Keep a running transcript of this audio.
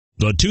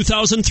The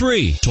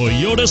 2003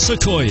 Toyota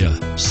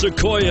Sequoia.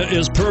 Sequoia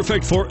is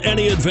perfect for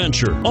any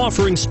adventure,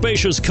 offering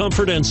spacious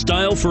comfort and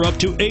style for up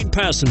to 8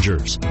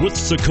 passengers. With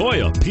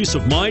Sequoia, peace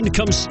of mind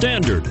comes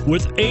standard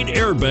with 8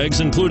 airbags,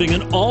 including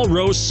an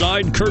all-row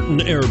side curtain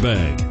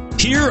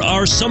airbag. Here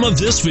are some of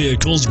this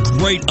vehicle's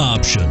great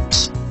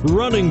options: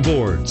 running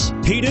boards,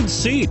 heated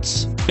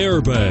seats,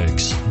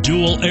 airbags,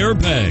 dual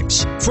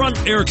airbags, front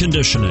air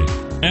conditioning,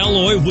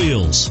 alloy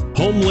wheels,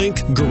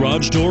 HomeLink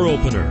garage door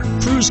opener,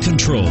 cruise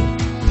control,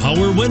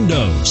 power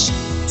windows,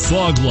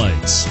 fog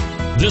lights.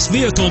 This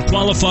vehicle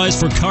qualifies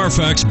for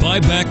Carfax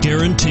buyback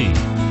guarantee.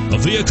 A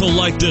vehicle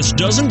like this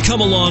doesn't come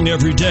along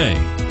every day.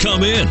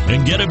 Come in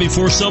and get it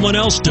before someone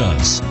else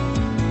does.